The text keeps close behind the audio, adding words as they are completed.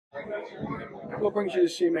What brings you to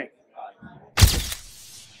see me?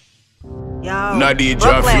 Yo,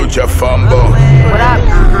 Nadijah, Future Fambo. What up?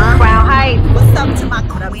 Crown Heights. What's up to my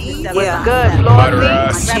queen? What's good, Lord?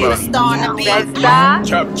 Bad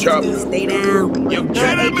Chop, chop. Stay down. You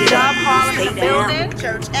kidding me? Harlem building.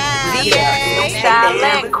 Church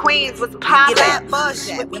Shaolin, Queens was poppin'.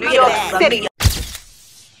 New York City.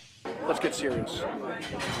 Let's get serious.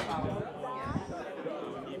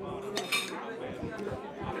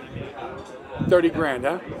 $30 grand,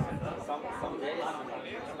 huh?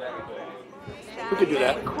 We could do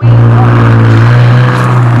that.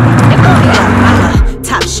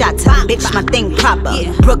 Top shot, top bitch, my thing proper.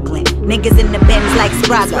 Brooklyn, niggas in the Benz like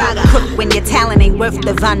Spraga. Crook when your talent ain't worth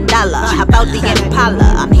the $1. How about the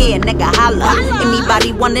Impala? I'm here, nigga, holla.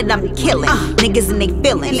 Anybody want it, I'm killing. Niggas and they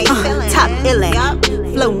feelin'. Top illin'.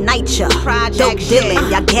 Flow Nitya, dope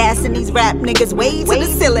dealin'. Y'all gassing these rap niggas way to the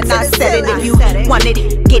ceiling. I said it, if you want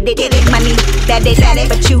it, get it, money, that it,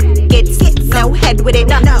 but you get no head with it.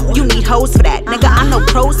 You need hoes for that, nigga, I know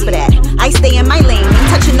pros for that. I stay in my lane, ain't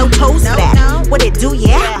touching no toes for that. What it do,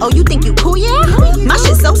 yeah? Oh, you think you cool, yeah? My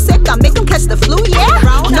shit so sick, I make them catch the flu, yeah?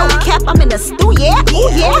 No cap, I'm in the stew, yeah?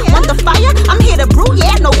 Ooh, yeah? Want the fire? I'm here to brew,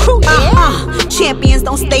 yeah? No crew, yeah? Champions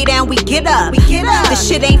don't stay down, we get up. This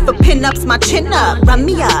shit ain't for pinups, my chin up. Run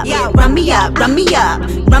me up, run me up, run me up,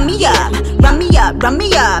 run me up, run me up, run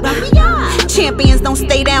me up. Champions don't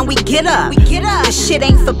stay down, we get up. This shit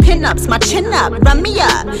ain't for pinups, my chin up. Run me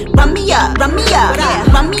up, run me up, run me up,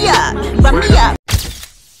 run me up, run me up.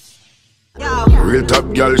 Real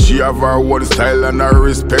top girl, she have her own style and her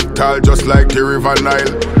respect all just like the River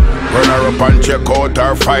Nile. Run her up and check out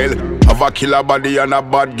her file. Have a killer body and a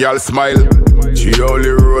bad girl smile. She only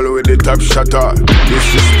roll with the top shotter.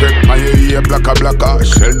 Disrespect and you hear blacka.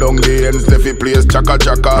 Shell down the ends, left it place chaka.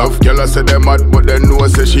 Enough girl say them mad, but they know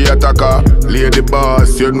say she attacker. Lady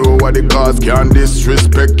boss, you know what the cause. Can't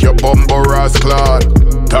disrespect your bumbo ass clad.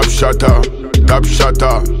 Top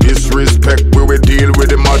shotter, disrespect, we will deal with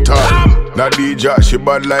the matter. Nadijah, she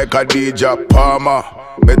bad like Nadijah, Palmer.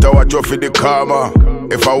 Better watch out for the karma.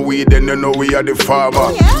 If I weed, then you know we are the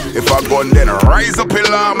farmer. If I gun, then rise up in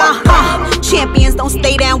llama. Champions don't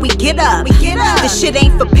stay down, we get up. This shit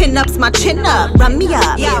ain't for pinups, my chin up. Run me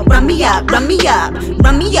up, run me up, run me up,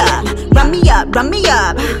 run me up, run me up, run me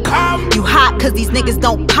up. You hot cause these niggas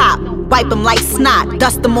don't pop. Wipe them like snot,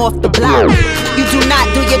 dust them off the block. You do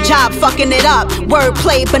not do your job, fucking it up.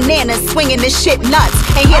 Wordplay, bananas, swinging this shit nuts.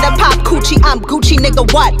 Ain't here to pop coochie, I'm Gucci,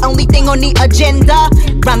 nigga, what? Only thing on the agenda,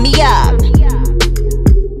 run me up.